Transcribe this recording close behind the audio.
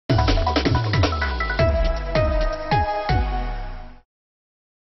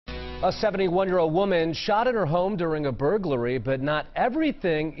A 71-year-old woman shot in her home during a burglary, but not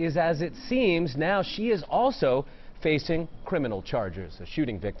everything is as it seems. Now she is also facing criminal charges. A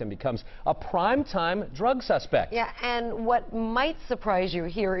shooting victim becomes a prime-time drug suspect. Yeah, and what might surprise you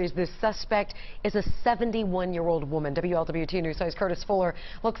here is this suspect is a 71-year-old woman. WLWT News host Curtis Fuller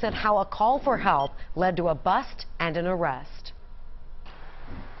looks at how a call for help led to a bust and an arrest.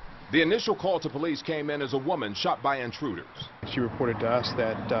 The initial call to police came in as a woman shot by intruders. She reported to us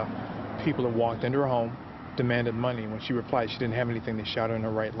that people had walked into her home, demanded money. When she replied she didn't have anything, they shot her in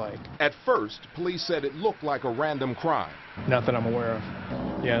her right leg. At first, police said it looked like a random crime. Not that I'm aware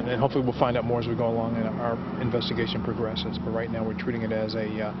of. Yeah, and hopefully we'll find out more as we go along and our investigation progresses. But right now we're treating it as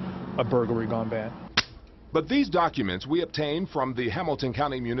a burglary gone bad. But these documents we obtained from the Hamilton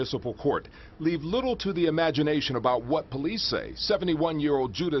County Municipal Court leave little to the imagination about what police say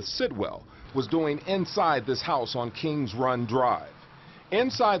 71-year-old Judith Sidwell was doing inside this house on Kings Run Drive.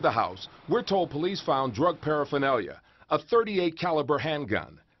 Inside the house, we're told police found drug paraphernalia, a .38 caliber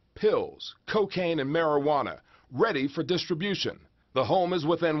handgun, pills, cocaine and marijuana, ready for distribution. The home is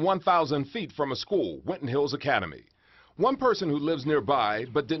within 1,000 feet from a school, Winton Hills Academy. One person who lives nearby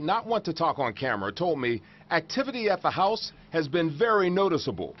but did not want to talk on camera told me activity at the house has been very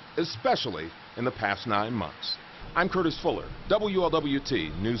noticeable, especially in the past 9 months. I'm Curtis Fuller,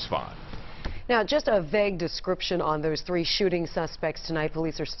 WLWT News 5. Now, just a vague description on those 3 shooting suspects tonight.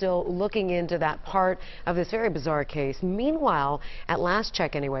 Police are still looking into that part of this very bizarre case. Meanwhile, at last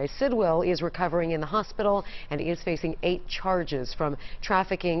check anyway, Sidwell is recovering in the hospital and is facing 8 charges, from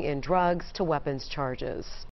trafficking in drugs to weapons charges.